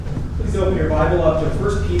Please open your Bible up to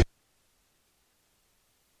 1 Peter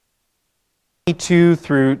 2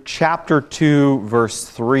 through chapter 2, verse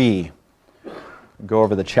 3. Go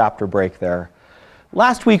over the chapter break there.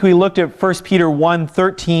 Last week we looked at 1 Peter 1,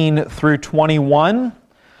 13 through 21,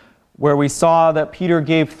 where we saw that Peter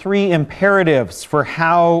gave three imperatives for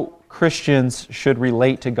how Christians should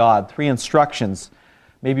relate to God. Three instructions.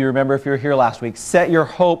 Maybe you remember if you were here last week. Set your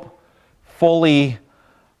hope fully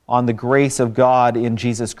on the grace of God in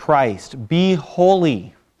Jesus Christ. Be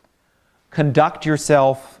holy. Conduct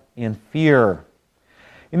yourself in fear.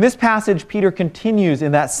 In this passage, Peter continues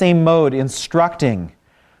in that same mode, instructing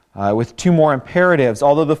with two more imperatives,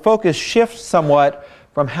 although the focus shifts somewhat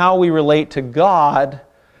from how we relate to God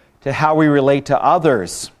to how we relate to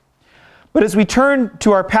others. But as we turn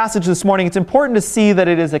to our passage this morning, it's important to see that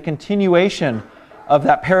it is a continuation of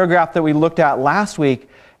that paragraph that we looked at last week,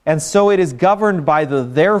 and so it is governed by the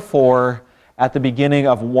therefore at the beginning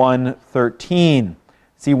of 1:13.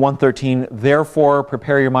 See 1:13, therefore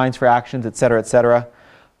prepare your minds for actions, etc., etc.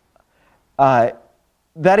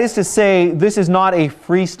 That is to say, this is not a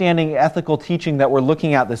freestanding ethical teaching that we're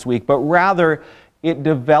looking at this week, but rather it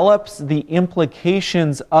develops the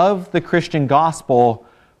implications of the Christian gospel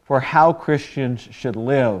for how Christians should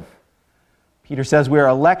live. Peter says we are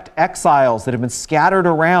elect exiles that have been scattered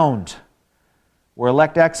around. We're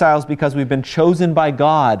elect exiles because we've been chosen by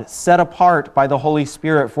God, set apart by the Holy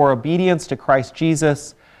Spirit for obedience to Christ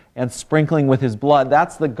Jesus and sprinkling with His blood.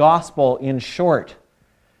 That's the gospel in short.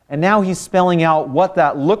 And now he's spelling out what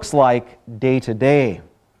that looks like day to day.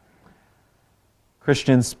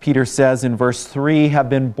 Christians, Peter says in verse 3, have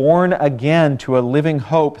been born again to a living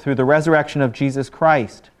hope through the resurrection of Jesus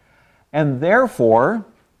Christ. And therefore,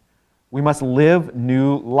 we must live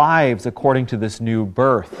new lives according to this new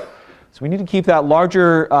birth. So we need to keep that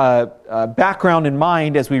larger background in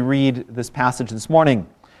mind as we read this passage this morning.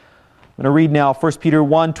 I'm going to read now 1 Peter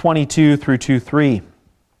 1, 22 through 2:3.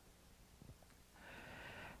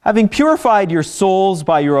 Having purified your souls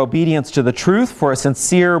by your obedience to the truth for a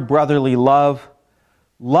sincere brotherly love,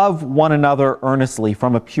 love one another earnestly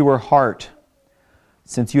from a pure heart,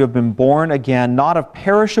 since you have been born again, not of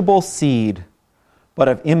perishable seed, but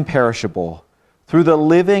of imperishable, through the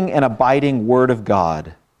living and abiding Word of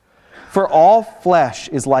God. For all flesh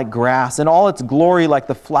is like grass, and all its glory like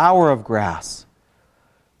the flower of grass.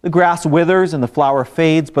 The grass withers and the flower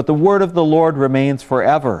fades, but the word of the Lord remains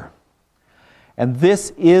forever. And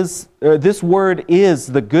this word is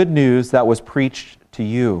the good news that was preached to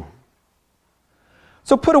you.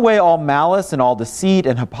 So put away all malice and all deceit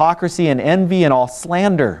and hypocrisy and envy and all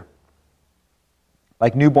slander.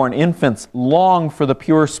 Like newborn infants, long for the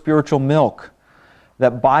pure spiritual milk,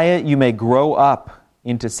 that by it you may grow up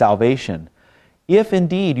into salvation, if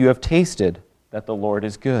indeed you have tasted that the Lord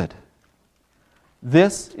is good.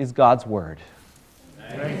 This is God's word.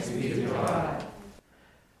 Thanks be to God.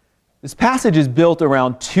 This passage is built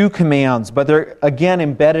around two commands, but they're again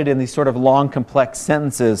embedded in these sort of long, complex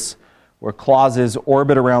sentences where clauses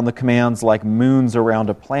orbit around the commands like moons around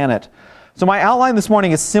a planet. So my outline this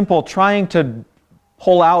morning is simple, trying to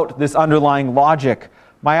pull out this underlying logic.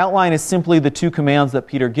 My outline is simply the two commands that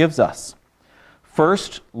Peter gives us.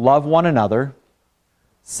 First, love one another.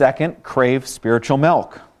 Second, crave spiritual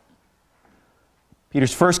milk.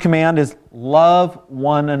 Peter's first command is love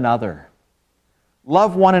one another.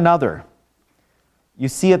 Love one another. You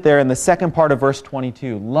see it there in the second part of verse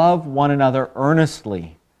 22. Love one another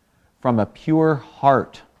earnestly from a pure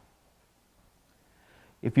heart.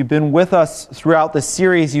 If you've been with us throughout the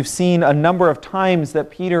series, you've seen a number of times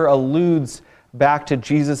that Peter alludes back to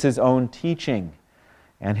Jesus' own teaching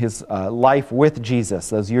and his life with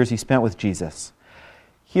Jesus, those years he spent with Jesus.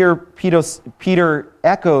 Here, Peter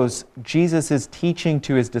echoes Jesus' teaching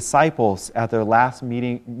to his disciples at their last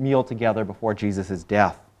meal together before Jesus'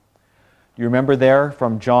 death. Do you remember there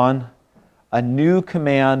from John? A new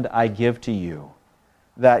command I give to you,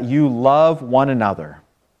 that you love one another.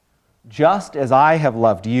 Just as I have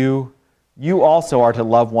loved you, you also are to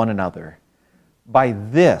love one another. By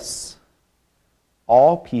this,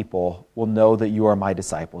 all people will know that you are my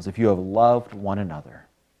disciples, if you have loved one another.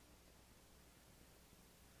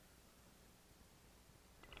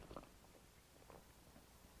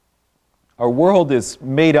 Our world is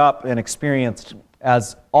made up and experienced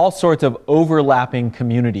as all sorts of overlapping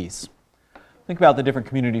communities. Think about the different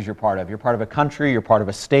communities you're part of. You're part of a country, you're part of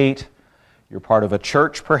a state, you're part of a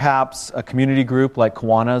church perhaps, a community group like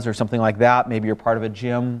Kiwanis or something like that. Maybe you're part of a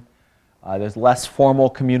gym. There's less formal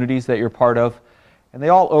communities that you're part of. And they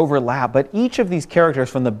all overlap. But each of these characters,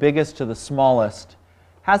 from the biggest to the smallest,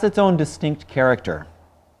 has its own distinct character.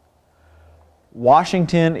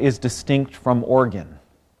 Washington is distinct from Oregon.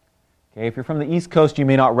 Okay, if you're from the East Coast, you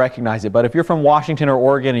may not recognize it, but if you're from Washington or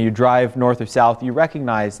Oregon and you drive north or south, you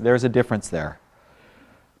recognize there's a difference there.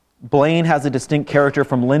 Blaine has a distinct character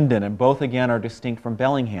from Linden, and both again are distinct from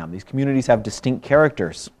Bellingham. These communities have distinct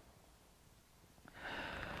characters.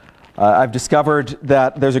 I've discovered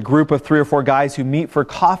that there's a group of 3 or 4 guys who meet for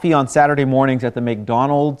coffee on Saturday mornings at the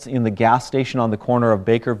McDonald's in the gas station on the corner of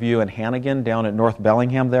Bakerview and Hannigan down at North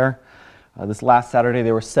Bellingham there. This last Saturday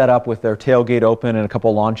they were set up with their tailgate open and a couple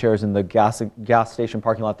of lawn chairs in the gas station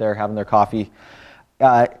parking lot there having their coffee.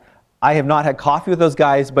 I have not had coffee with those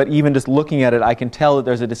guys, but even just looking at it, I can tell that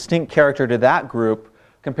there's a distinct character to that group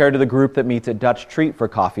compared to the group that meets at Dutch Treat for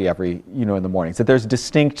coffee every, in the mornings. That there's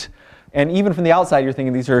distinct, and even from the outside, you're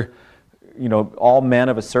thinking these are, all men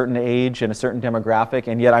of a certain age and a certain demographic,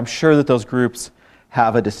 and yet I'm sure that those groups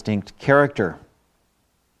have a distinct character.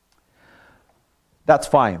 That's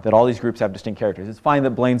fine, that all these groups have distinct characters. It's fine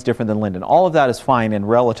that Blaine's different than Linden. All of that is fine and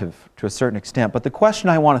relative to a certain extent. But the question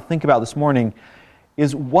I want to think about this morning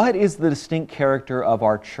is, what is the distinct character of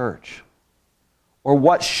our church? Or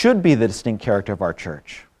what should be the distinct character of our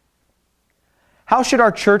church? How should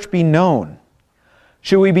our church be known?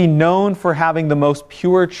 Should we be known for having the most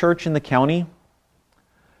pure church in the county?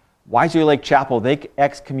 Wisely Lake Chapel, they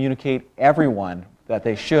excommunicate everyone that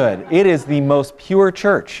they should. It is the most pure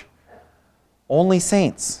church. Only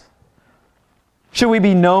saints. Should we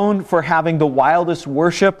be known for having the wildest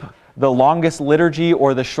worship, the longest liturgy,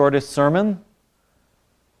 or the shortest sermon?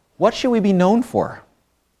 What should we be known for?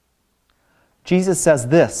 Jesus says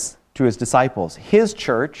this to his disciples: his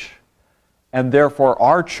church, and therefore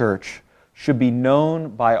our church, should be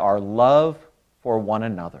known by our love for one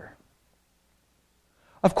another.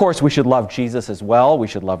 Of course, we should love Jesus as well. We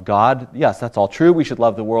should love God. Yes, that's all true. We should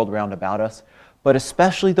love the world round about us. But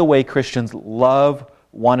especially the way Christians love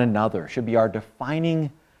one another should be our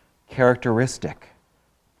defining characteristic.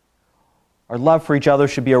 Our love for each other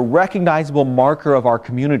should be a recognizable marker of our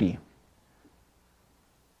community.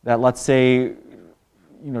 That, let's say,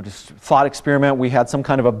 just thought experiment, we had some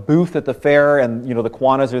kind of a booth at the fair and, the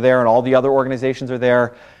Kiwanis are there and all the other organizations are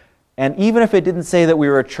there. And even if it didn't say that we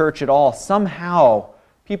were a church at all, somehow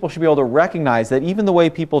people should be able to recognize that even the way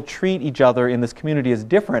people treat each other in this community is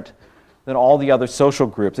different than all the other social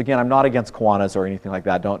groups. Again, I'm not against Kiwanis or anything like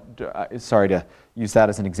that. Sorry to use that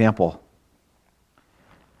as an example.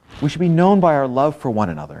 We should be known by our love for one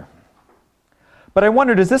another. But I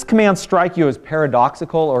wonder, does this command strike you as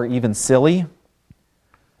paradoxical or even silly?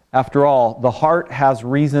 After all, the heart has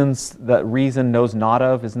reasons that reason knows not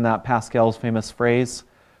of. Isn't that Pascal's famous phrase?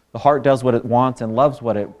 The heart does what it wants and loves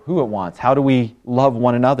who it wants. How do we love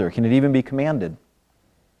one another? Can it even be commanded?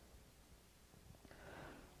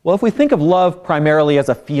 Well, if we think of love primarily as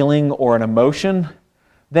a feeling or an emotion,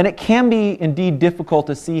 then it can be indeed difficult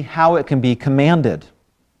to see how it can be commanded.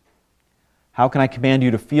 How can I command you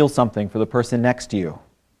to feel something for the person next to you?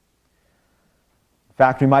 In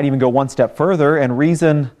fact, we might even go one step further and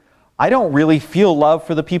reason, I don't really feel love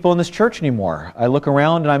for the people in this church anymore. I look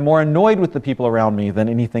around and I'm more annoyed with the people around me than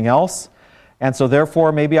anything else. And so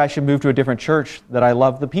therefore, maybe I should move to a different church that I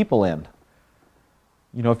love the people in.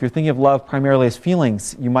 If you're thinking of love primarily as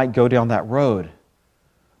feelings, you might go down that road.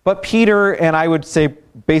 But Peter, and I would say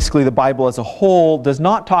basically the Bible as a whole, does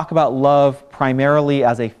not talk about love primarily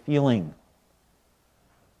as a feeling.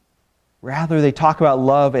 Rather, they talk about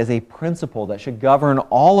love as a principle that should govern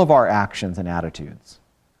all of our actions and attitudes.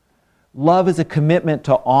 Love is a commitment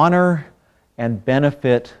to honor and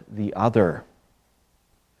benefit the other.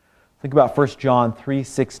 Think about 1 John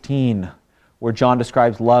 3:16, where John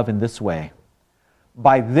describes love in this way.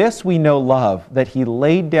 By this we know love, that he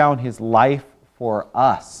laid down his life for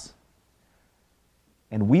us.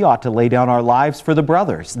 And we ought to lay down our lives for the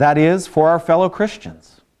brothers, that is, for our fellow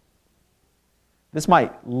Christians. This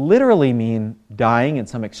might literally mean dying in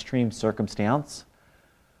some extreme circumstance,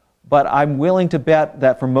 but I'm willing to bet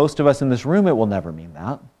that for most of us in this room it will never mean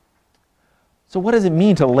that. So what does it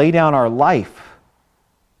mean to lay down our life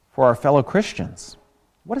for our fellow Christians?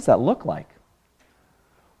 What does that look like?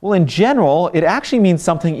 Well, in general, it actually means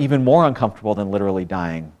something even more uncomfortable than literally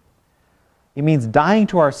dying. It means dying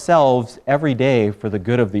to ourselves every day for the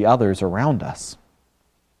good of the others around us.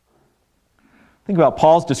 Think about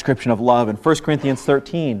Paul's description of love in 1 Corinthians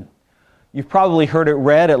 13. You've probably heard it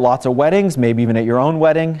read at lots of weddings, maybe even at your own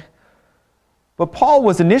wedding. But Paul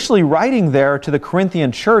was initially writing there to the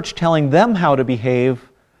Corinthian church, telling them how to behave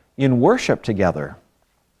in worship together.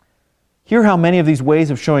 Hear how many of these ways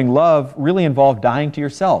of showing love really involve dying to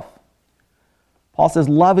yourself. Paul says,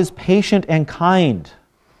 love is patient and kind.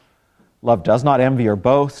 Love does not envy or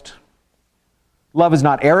boast. Love is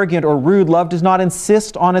not arrogant or rude. Love does not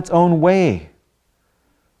insist on its own way.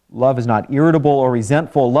 Love is not irritable or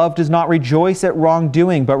resentful. Love does not rejoice at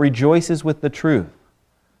wrongdoing, but rejoices with the truth.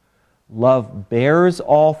 Love bears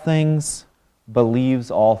all things,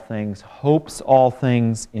 believes all things, hopes all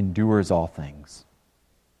things, endures all things.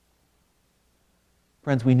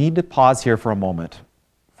 Friends, we need to pause here for a moment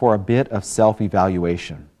for a bit of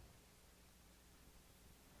self-evaluation.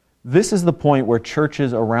 This is the point where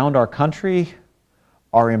churches around our country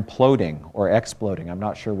are imploding or exploding. I'm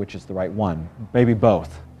not sure which is the right one. Maybe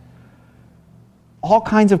both. All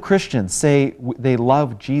kinds of Christians say they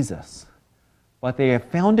love Jesus, but they have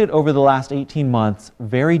found it over the last 18 months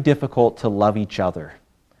very difficult to love each other.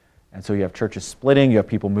 And so you have churches splitting, you have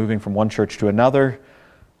people moving from one church to another,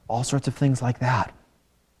 all sorts of things like that.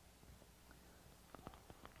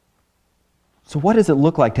 So what does it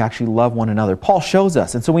look like to actually love one another? Paul shows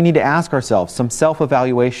us, and so we need to ask ourselves some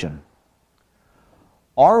self-evaluation.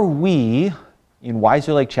 Are we, in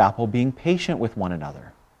Weiser Lake Chapel, being patient with one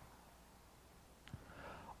another?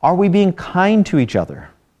 Are we being kind to each other?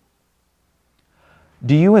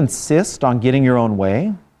 Do you insist on getting your own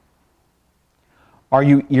way? Are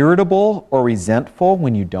you irritable or resentful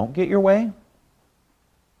when you don't get your way?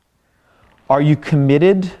 Are you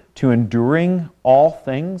committed to enduring all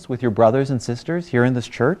things with your brothers and sisters here in this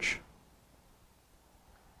church?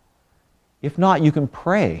 If not, you can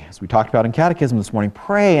pray, as we talked about in Catechism this morning.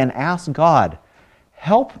 Pray and ask God,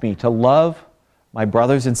 help me to love my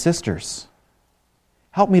brothers and sisters.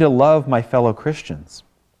 Help me to love my fellow Christians.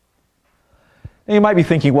 Now you might be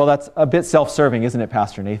thinking, well, that's a bit self-serving, isn't it,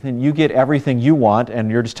 Pastor Nathan? You get everything you want,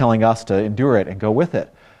 and you're just telling us to endure it and go with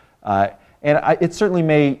it. It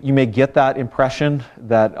certainly you may get that impression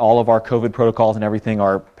that all of our COVID protocols and everything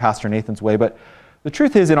are Pastor Nathan's way, but the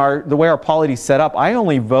truth is, the way our polity is set up, I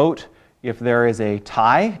only vote if there is a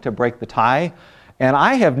tie, to break the tie, and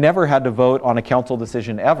I have never had to vote on a council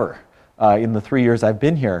decision ever in the 3 years I've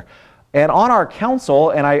been here. And on our council,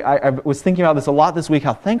 and I was thinking about this a lot this week,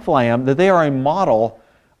 how thankful I am that they are a model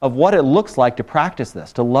of what it looks like to practice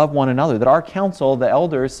this, to love one another. That our council, the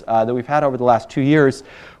elders that we've had over the last 2 years,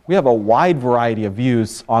 we have a wide variety of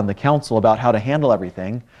views on the council about how to handle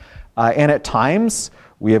everything. And at times,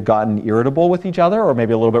 we have gotten irritable with each other or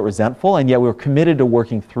maybe a little bit resentful, and yet we're committed to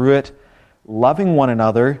working through it, loving one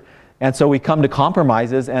another. And so we come to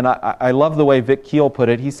compromises, and I love the way Vic Keel put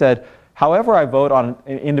it. He said, however I vote on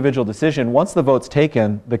an individual decision, once the vote's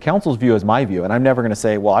taken, the council's view is my view, and I'm never going to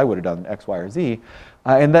say, well, I would have done X, Y, or Z.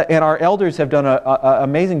 And our elders have done an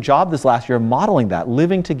amazing job this last year of modeling that,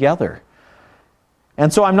 living together.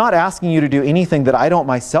 And so I'm not asking you to do anything that I don't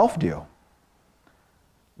myself do.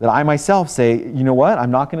 That I myself say, you know what, I'm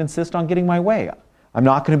not going to insist on getting my way. I'm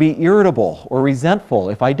not going to be irritable or resentful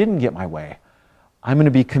if I didn't get my way. I'm going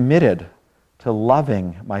to be committed to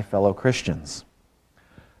loving my fellow Christians.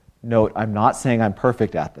 Note, I'm not saying I'm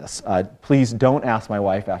perfect at this. Please don't ask my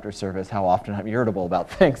wife after service how often I'm irritable about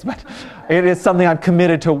things, but it is something I'm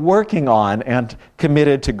committed to working on and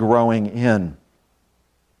committed to growing in.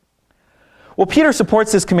 Well, Peter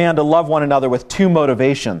supports this command to love one another with two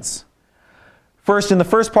motivations. First, in the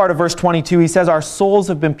first part of verse 22, he says, our souls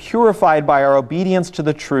have been purified by our obedience to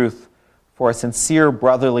the truth for a sincere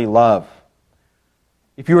brotherly love.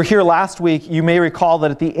 If you were here last week, you may recall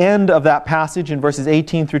that at the end of that passage in verses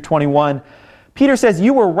 18 through 21, Peter says,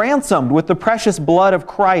 you were ransomed with the precious blood of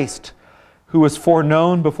Christ, who was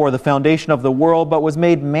foreknown before the foundation of the world, but was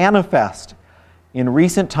made manifest in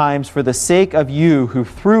recent times for the sake of you, who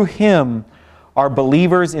through him are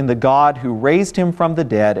believers in the God who raised him from the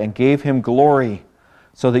dead and gave him glory,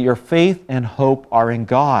 so that your faith and hope are in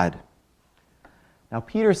God. Now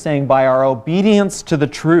Peter's saying, by our obedience to the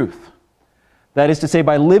truth, that is to say,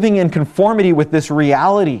 by living in conformity with this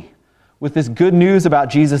reality, with this good news about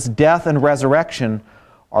Jesus' death and resurrection,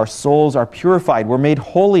 our souls are purified. We're made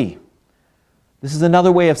holy. This is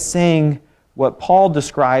another way of saying what Paul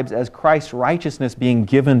describes as Christ's righteousness being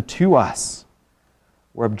given to us.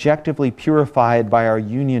 We're objectively purified by our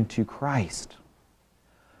union to Christ.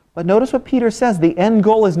 But notice what Peter says. The end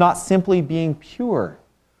goal is not simply being pure,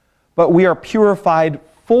 but we are purified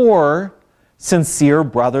for sincere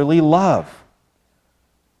brotherly love.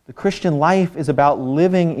 The Christian life is about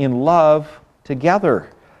living in love together.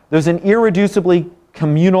 There's an irreducibly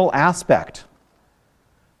communal aspect.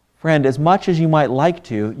 Friend, as much as you might like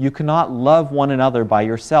to, you cannot love one another by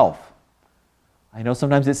yourself. I know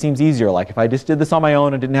sometimes it seems easier, like if I just did this on my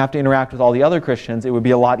own and didn't have to interact with all the other Christians, it would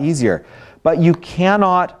be a lot easier. But you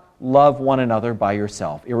cannot love one another by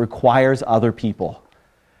yourself. It requires other people.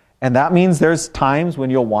 And that means there's times when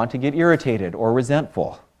you'll want to get irritated or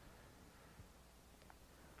resentful.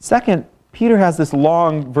 Second, Peter has this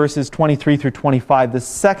long, verses 23 through 25, this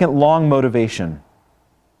second long motivation.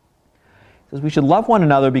 It says we should love one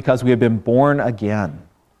another because we have been born again.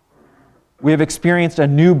 We have experienced a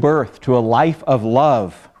new birth to a life of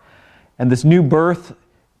love. And this new birth,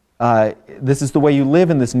 this is the way you live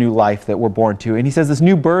in this new life that we're born to. And he says this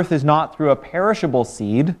new birth is not through a perishable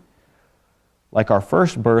seed, like our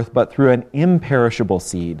first birth, but through an imperishable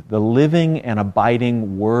seed, the living and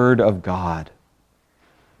abiding Word of God.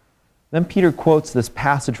 Then Peter quotes this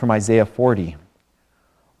passage from Isaiah 40.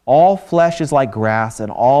 All flesh is like grass,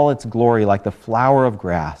 and all its glory like the flower of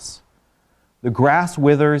grass. The grass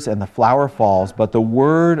withers and the flower falls, but the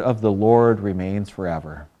word of the Lord remains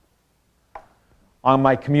forever. On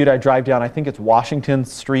my commute, I drive down, I think it's Washington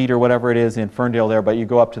Street or whatever it is in Ferndale there, but you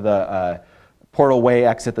go up to the Portal Way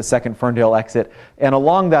exit, the second Ferndale exit, and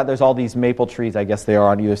along that there's all these maple trees, I guess they are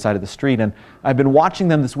on either side of the street, and I've been watching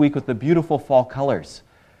them this week with the beautiful fall colors.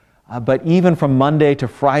 But even from Monday to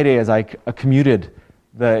Friday as I commuted,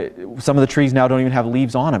 some of the trees now don't even have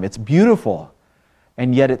leaves on them. It's beautiful,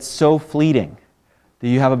 and yet it's so fleeting that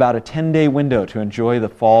you have about a 10-day window to enjoy the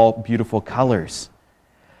fall beautiful colors.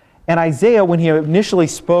 And Isaiah, when he initially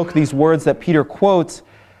spoke these words that Peter quotes,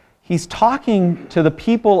 he's talking to the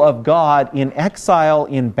people of God in exile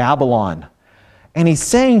in Babylon. And he's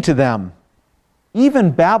saying to them,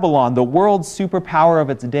 even Babylon, the world's superpower of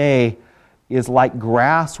its day, is like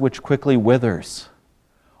grass which quickly withers.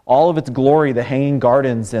 All of its glory, the hanging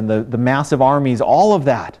gardens and the massive armies, all of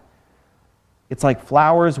that, it's like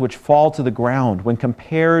flowers which fall to the ground when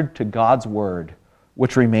compared to God's word,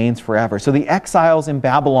 which remains forever. So the exiles in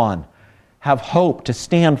Babylon have hope to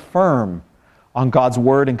stand firm on God's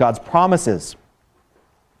word and God's promises.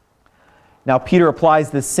 Now Peter applies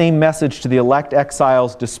this same message to the elect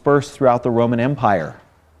exiles dispersed throughout the Roman Empire.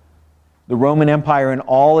 The Roman Empire in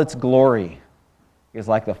all its glory is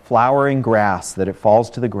like the flowering grass that it falls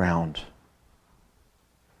to the ground.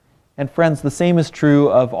 And friends, the same is true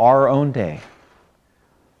of our own day.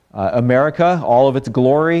 America, all of its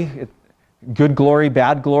glory, good glory,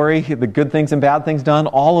 bad glory, the good things and bad things done,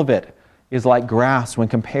 all of it is like grass when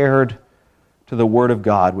compared to the Word of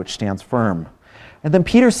God, which stands firm. And then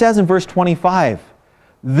Peter says in verse 25,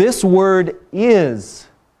 this word is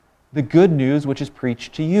the good news which is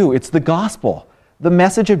preached to you. It's the gospel, the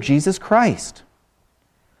message of Jesus Christ.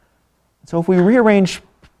 So if we rearrange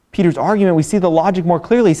Peter's argument, we see the logic more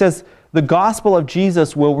clearly. He says, the gospel of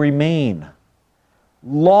Jesus will remain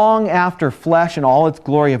long after flesh and all its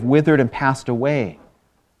glory have withered and passed away.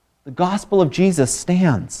 The gospel of Jesus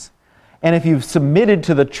stands. And if you've submitted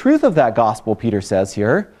to the truth of that gospel, Peter says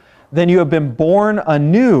here, then you have been born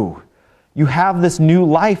anew. You have this new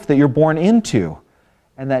life that you're born into.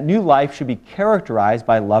 And that new life should be characterized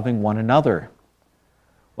by loving one another.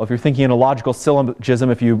 Well, if you're thinking in a logical syllogism,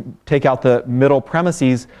 if you take out the middle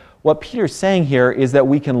premises, what Peter's saying here is that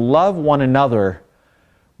we can love one another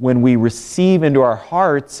when we receive into our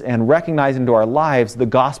hearts and recognize into our lives the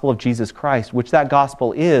gospel of Jesus Christ, which that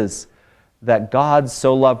gospel is that God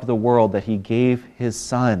so loved the world that he gave his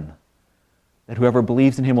Son, that whoever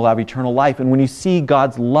believes in him will have eternal life. And when you see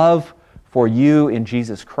God's love for you in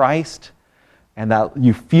Jesus Christ, and that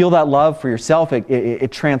you feel that love for yourself,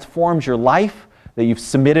 it transforms your life, that you've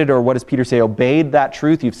submitted, or what does Peter say, obeyed that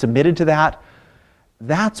truth, you've submitted to that.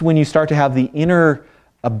 That's when you start to have the inner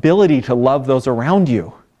ability to love those around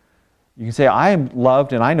you. You can say, I am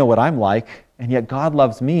loved and I know what I'm like, and yet God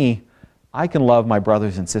loves me. I can love my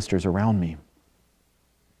brothers and sisters around me.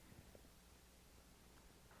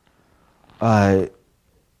 The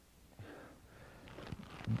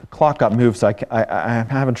clock got moved, so I'm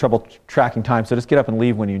having trouble tracking time, so just get up and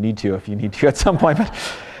leave when you need to, if you need to at some point. But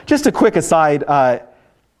just a quick aside,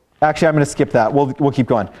 actually I'm going to skip that. We'll keep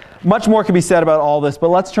going. Much more can be said about all this, but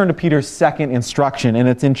let's turn to Peter's second instruction, and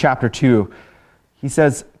it's in chapter 2. He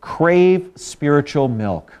says, crave spiritual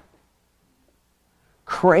milk.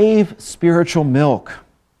 Crave spiritual milk.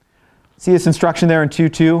 See this instruction there in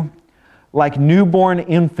 2:2? Like newborn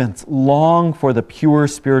infants, long for the pure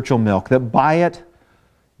spiritual milk, that by it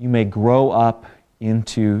you may grow up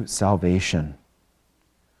into salvation.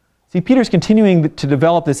 See, Peter's continuing to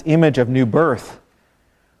develop this image of new birth.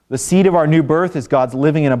 The seed of our new birth is God's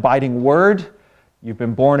living and abiding word. You've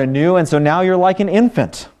been born anew, and so now you're like an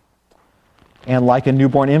infant. And like a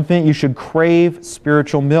newborn infant, you should crave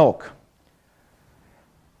spiritual milk.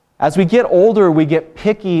 As we get older, we get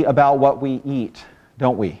picky about what we eat,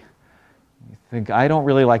 don't we? You think, I don't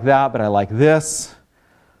really like that, but I like this.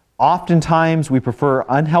 Oftentimes, we prefer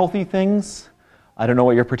unhealthy things. I don't know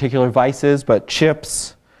what your particular vice is, but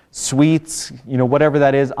chips, sweets, whatever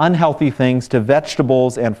that is, unhealthy things to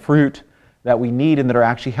vegetables and fruit that we need and that are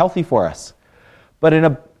actually healthy for us. But in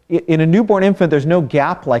a newborn infant, there's no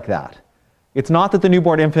gap like that. It's not that the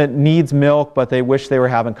newborn infant needs milk, but they wish they were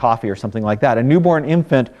having coffee or something like that. A newborn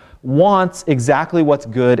infant wants exactly what's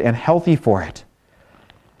good and healthy for it.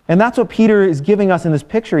 And that's what Peter is giving us in this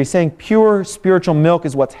picture. He's saying pure spiritual milk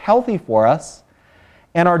is what's healthy for us,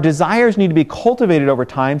 and our desires need to be cultivated over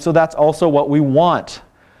time, so that's also what we want.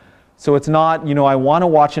 So it's not, I want to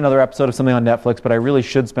watch another episode of something on Netflix, but I really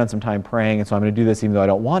should spend some time praying, and so I'm going to do this even though I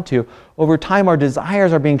don't want to. Over time, our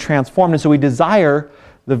desires are being transformed, and so we desire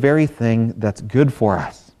the very thing that's good for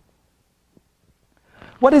us.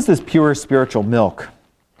 What is this pure spiritual milk?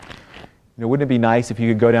 Wouldn't it be nice if you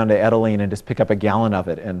could go down to Edaline and just pick up a gallon of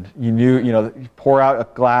it, and you pour out a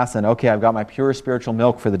glass and, okay, I've got my pure spiritual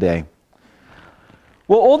milk for the day.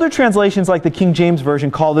 Well, older translations like the King James Version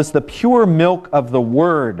call this the pure milk of the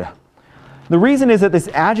Word. The reason is that this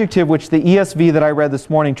adjective, which the ESV that I read this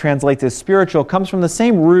morning translates as spiritual, comes from the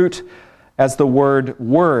same root as the word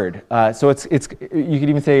word. So it's you could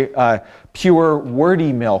even say pure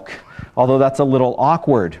wordy milk, although that's a little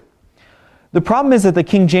awkward. The problem is that the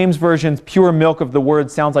King James Version's pure milk of the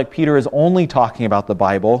Word sounds like Peter is only talking about the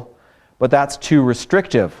Bible, but that's too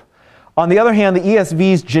restrictive. On the other hand, the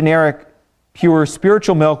ESV's generic pure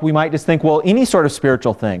spiritual milk, we might just think, well, any sort of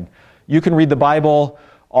spiritual thing. You can read the Bible.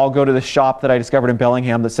 I'll go to the shop that I discovered in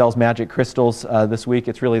Bellingham that sells magic crystals this week.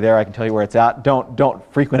 It's really there. I can tell you where it's at.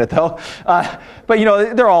 Don't frequent it, though. But,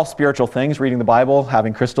 they're all spiritual things. Reading the Bible,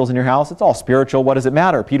 having crystals in your house, it's all spiritual. What does it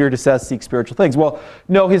matter? Peter just says, seek spiritual things. Well,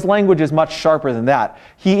 no, his language is much sharper than that.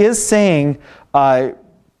 He is saying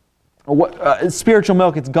spiritual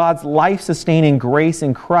milk, it's God's life-sustaining grace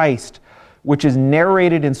in Christ, which is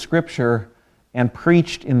narrated in Scripture and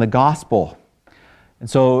preached in the gospel. And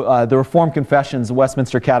so the Reformed Confessions, the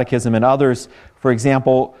Westminster Catechism, and others, for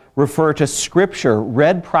example, refer to Scripture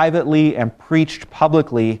read privately and preached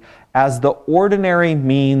publicly as the ordinary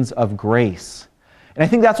means of grace. And I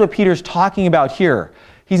think that's what Peter's talking about here.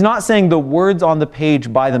 He's not saying the words on the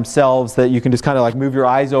page by themselves that you can just kind of like move your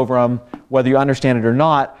eyes over them, whether you understand it or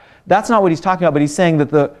not. That's not what he's talking about, but he's saying that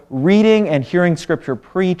the reading and hearing Scripture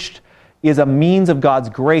preached is a means of God's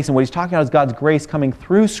grace. And what he's talking about is God's grace coming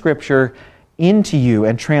through Scripture into you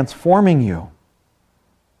and transforming you.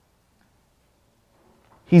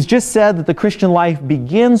 He's just said that the Christian life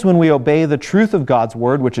begins when we obey the truth of God's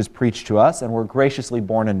Word, which is preached to us, and we're graciously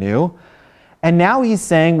born anew. And now he's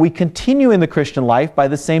saying we continue in the Christian life by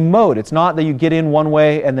the same mode. It's not that you get in one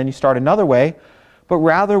way and then you start another way, but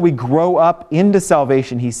rather we grow up into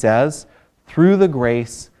salvation, he says, through the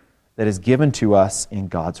grace that is given to us in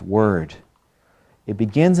God's Word. It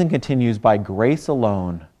begins and continues by grace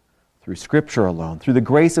alone, through Scripture alone. Through the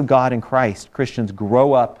grace of God in Christ, Christians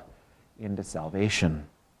grow up into salvation.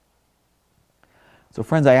 So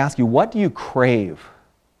friends, I ask you, what do you crave?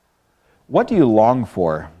 What do you long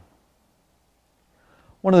for?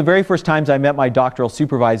 One of the very first times I met my doctoral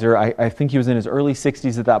supervisor, I think he was in his early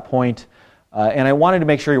 60s at that point, and I wanted to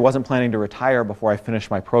make sure he wasn't planning to retire before I finished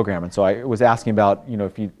my program. And so I was asking about,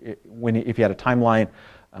 if he had a timeline.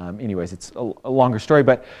 Anyways, it's a longer story,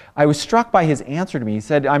 but I was struck by his answer to me. He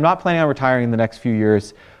said, I'm not planning on retiring in the next few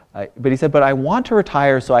years, but he said, but I want to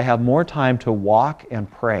retire so I have more time to walk and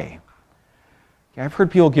pray. Okay, I've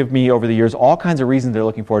heard people give me over the years all kinds of reasons they're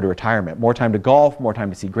looking forward to retirement. More time to golf, more time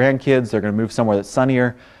to see grandkids, they're going to move somewhere that's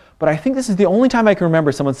sunnier. But I think this is the only time I can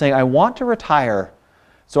remember someone saying, I want to retire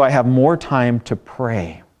so I have more time to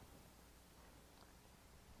pray.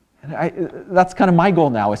 And that's kind of my goal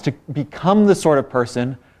now, is to become the sort of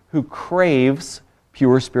person who craves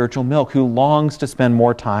pure spiritual milk, who longs to spend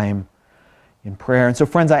more time in prayer. And so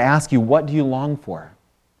friends, I ask you, what do you long for?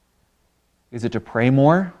 Is it to pray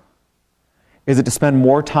more? Is it to spend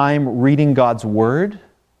more time reading God's Word?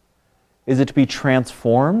 Is it to be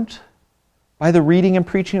transformed by the reading and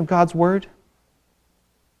preaching of God's Word?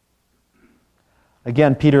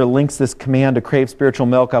 Again, Peter links this command to crave spiritual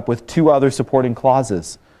milk up with two other supporting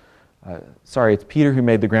clauses. Sorry, it's Peter who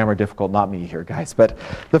made the grammar difficult, not me here, guys. But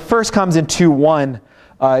the first comes in 2:1.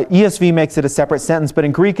 ESV makes it a separate sentence, but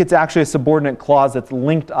in Greek it's actually a subordinate clause that's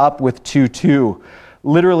linked up with 2:2.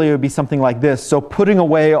 Literally, it would be something like this. So putting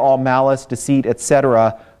away all malice, deceit,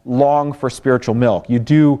 etc., long for spiritual milk. You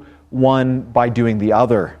do one by doing the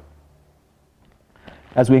other.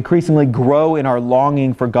 As we increasingly grow in our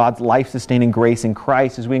longing for God's life-sustaining grace in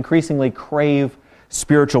Christ, as we increasingly crave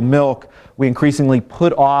spiritual milk, we increasingly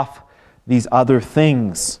put off these other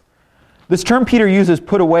things. This term Peter uses,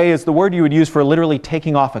 put away, is the word you would use for literally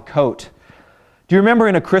taking off a coat. Do you remember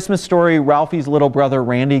in A Christmas Story, Ralphie's little brother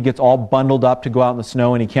Randy gets all bundled up to go out in the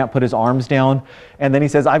snow and he can't put his arms down? And then he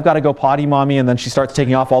says, I've got to go potty, Mommy, and then she starts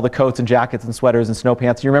taking off all the coats and jackets and sweaters and snow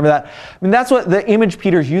pants. Do you remember that? I mean, that's what the image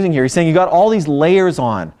Peter's using here. He's saying you got all these layers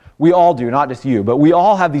on. We all do, not just you, but we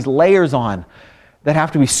all have these layers on that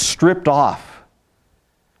have to be stripped off.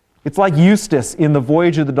 It's like Eustace in The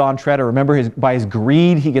Voyage of the Dawn Treader. Remember, by his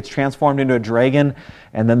greed, he gets transformed into a dragon,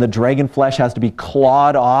 and then the dragon flesh has to be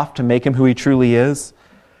clawed off to make him who he truly is.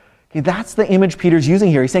 Okay, that's the image Peter's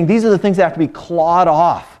using here. He's saying these are the things that have to be clawed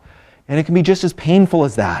off, and it can be just as painful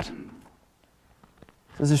as that.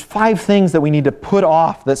 So there's 5 things that we need to put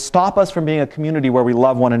off that stop us from being a community where we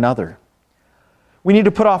love one another. We need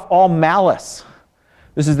to put off all malice.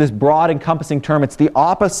 This is this broad encompassing term. It's the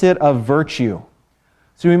opposite of virtue.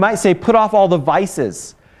 So we might say put off all the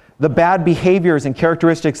vices, the bad behaviors and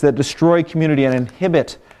characteristics that destroy community and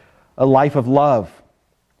inhibit a life of love.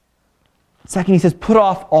 Second, he says put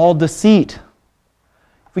off all deceit.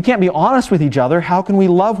 If we can't be honest with each other, how can we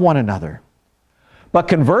love one another? But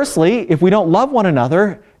conversely, if we don't love one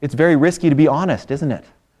another, it's very risky to be honest, isn't it?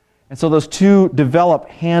 And so those two develop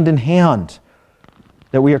hand in hand,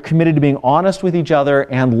 that we are committed to being honest with each other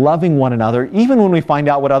and loving one another, even when we find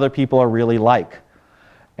out what other people are really like.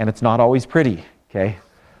 And it's not always pretty, okay?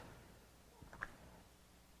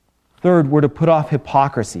 Third, we're to put off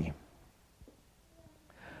hypocrisy.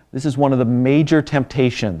 This is one of the major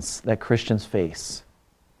temptations that Christians face.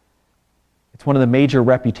 It's one of the major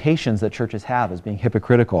reputations that churches have as being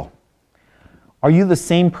hypocritical. Are you the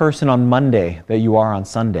same person on Monday that you are on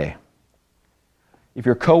Sunday? If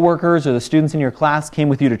your coworkers or the students in your class came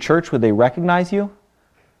with you to church, would they recognize you?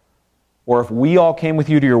 Or if we all came with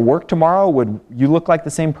you to your work tomorrow, would you look like the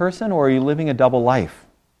same person, or are you living a double life?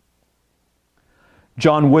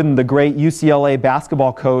 John Wooden, the great UCLA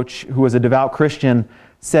basketball coach who was a devout Christian,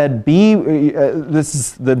 said, this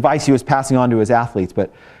is the advice he was passing on to his athletes,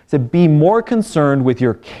 but said, be more concerned with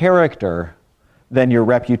your character than your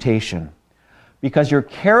reputation. Because your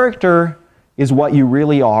character is what you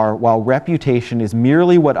really are, while reputation is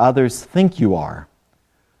merely what others think you are.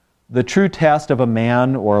 The true test of a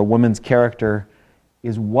man or a woman's character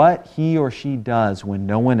is what he or she does when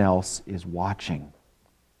no one else is watching.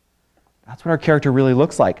 That's what our character really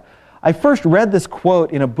looks like. I first read this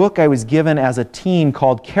quote in a book I was given as a teen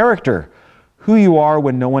called Character, Who You Are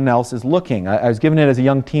When No One Else Is Looking. I was given it as a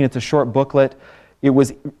young teen. It's a short booklet. It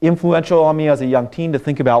was influential on me as a young teen to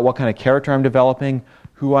think about what kind of character I'm developing,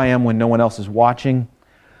 who I am when no one else is watching.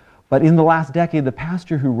 But in the last decade, the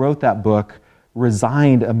pastor who wrote that book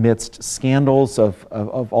resigned amidst scandals of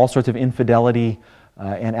all sorts of infidelity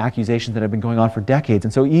and accusations that have been going on for decades.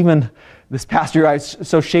 And so even this pastor, I was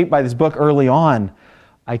so shaped by this book early on,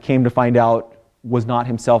 I came to find out was not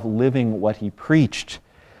himself living what he preached.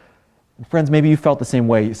 And friends, maybe you felt the same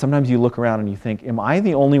way. Sometimes you look around and you think, am I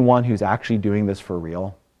the only one who's actually doing this for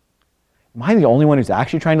real? Am I the only one who's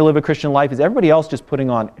actually trying to live a Christian life? Is everybody else just putting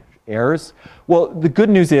on airs? Well, the good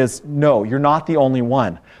news is, no, you're not the only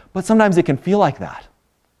one. But sometimes it can feel like that.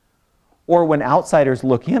 Or when outsiders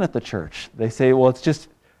look in at the church, they say, well, it's just,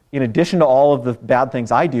 in addition to all of the bad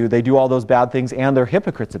things I do, they do all those bad things and they're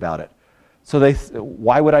hypocrites about it. So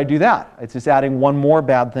why would I do that? It's just adding one more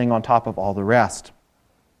bad thing on top of all the rest.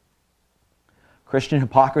 Christian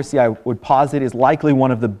hypocrisy, I would posit, is likely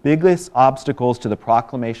one of the biggest obstacles to the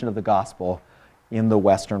proclamation of the gospel in the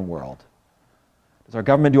Western world. Does our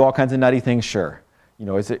government do all kinds of nutty things? Sure. You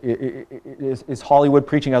know, is Hollywood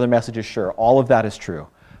preaching other messages? Sure. All of that is true.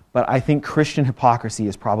 But I think Christian hypocrisy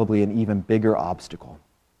is probably an even bigger obstacle.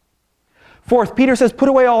 Fourth, Peter says, put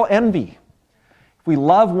away all envy. If we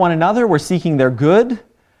love one another, we're seeking their good,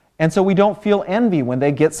 and so we don't feel envy when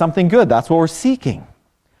they get something good. That's what we're seeking.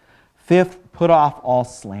 Fifth, put off all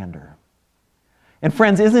slander. And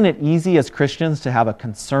friends, isn't it easy as Christians to have a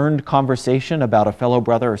concerned conversation about a fellow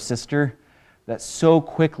brother or sister that so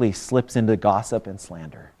quickly slips into gossip and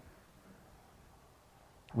slander?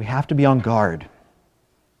 We have to be on guard.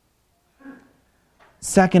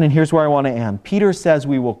 Second, and here's where I want to end, Peter says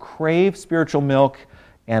we will crave spiritual milk,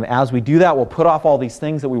 and as we do that, we'll put off all these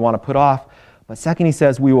things that we want to put off. But second, he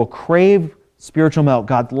says we will crave spiritual milk,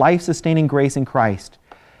 God's life-sustaining grace in Christ,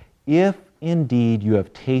 if indeed you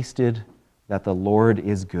have tasted that the Lord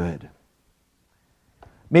is good.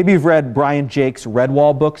 Maybe you've read Brian Jake's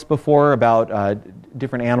Redwall books before about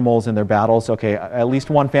different animals and their battles. Okay, at least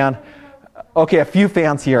one fan. Okay, a few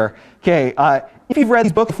fans here. Okay, if you've read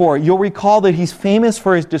these books before, you'll recall that he's famous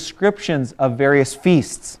for his descriptions of various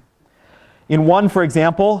feasts. In one, for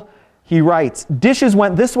example, he writes, dishes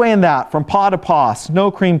went this way and that, from paw to paw,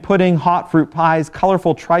 snow cream pudding, hot fruit pies,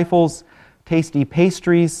 colorful trifles, tasty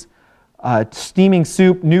pastries, steaming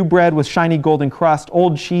soup, new bread with shiny golden crust,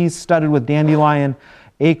 old cheese studded with dandelion,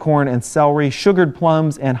 acorn and celery, sugared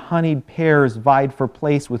plums and honeyed pears vied for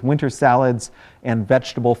place with winter salads and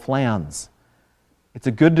vegetable flans. It's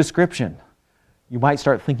a good description. You might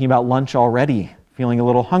start thinking about lunch already, feeling a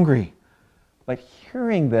little hungry. But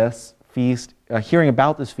hearing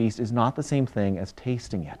about this feast is not the same thing as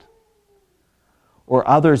tasting it. Or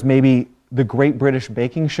others, maybe the Great British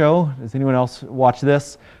Baking Show. Does anyone else watch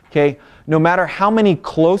this? Okay, no matter how many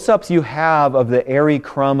close-ups you have of the airy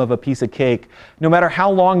crumb of a piece of cake, no matter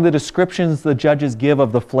how long the descriptions the judges give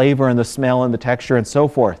of the flavor and the smell and the texture and so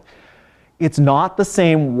forth, it's not the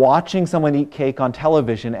same watching someone eat cake on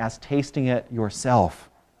television as tasting it yourself.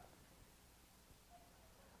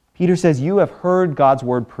 Peter says, you have heard God's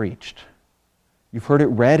word preached. You've heard it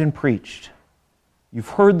read and preached. You've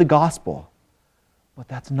heard the gospel. But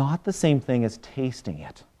that's not the same thing as tasting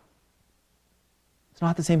it. It's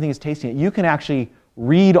not the same thing as tasting it. You can actually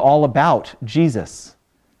read all about Jesus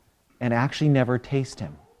and actually never taste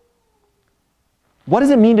him. What does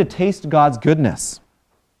it mean to taste God's goodness?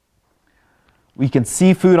 We can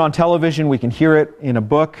see food on television, we can hear it in a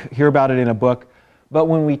book, hear about it in a book, but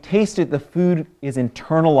when we taste it, the food is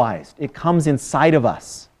internalized. It comes inside of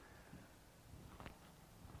us.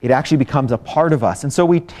 It actually becomes a part of us. And so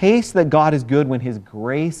we taste that God is good when his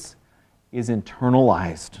grace is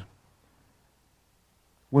internalized.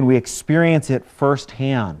 When we experience it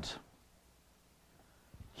firsthand.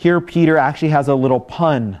 Here Peter actually has a little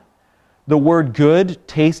pun. The word good,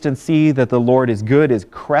 taste and see that the Lord is good, is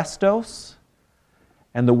Christos.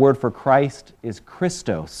 And the word for Christ is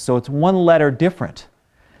Christos. So it's one letter different.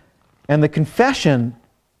 And the confession,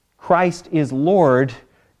 Christ is Lord,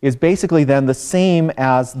 is basically then the same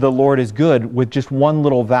as the Lord is good, with just one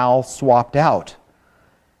little vowel swapped out.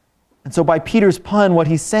 And so by Peter's pun, what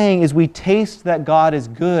he's saying is we taste that God is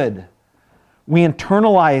good. We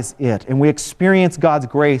internalize it and we experience God's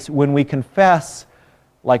grace when we confess,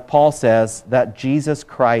 like Paul says, that Jesus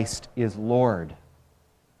Christ is Lord.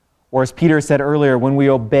 Or as Peter said earlier, when we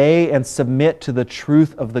obey and submit to the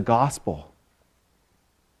truth of the gospel.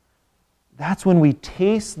 That's when we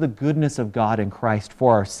taste the goodness of God in Christ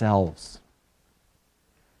for ourselves.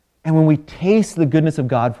 And when we taste the goodness of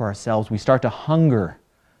God for ourselves, we start to hunger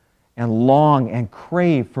and long and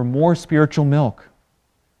crave for more spiritual milk,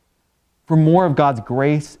 for more of God's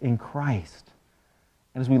grace in Christ.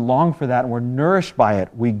 And as we long for that and we're nourished by it,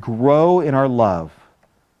 we grow in our love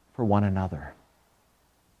for one another.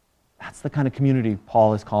 That's the kind of community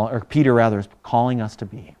Peter is calling us to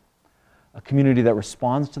be. A community that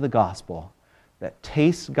responds to the gospel, that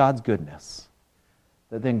tastes God's goodness,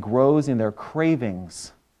 that then grows in their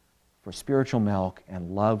cravings for spiritual milk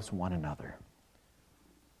and loves one another.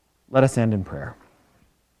 Let us end in prayer.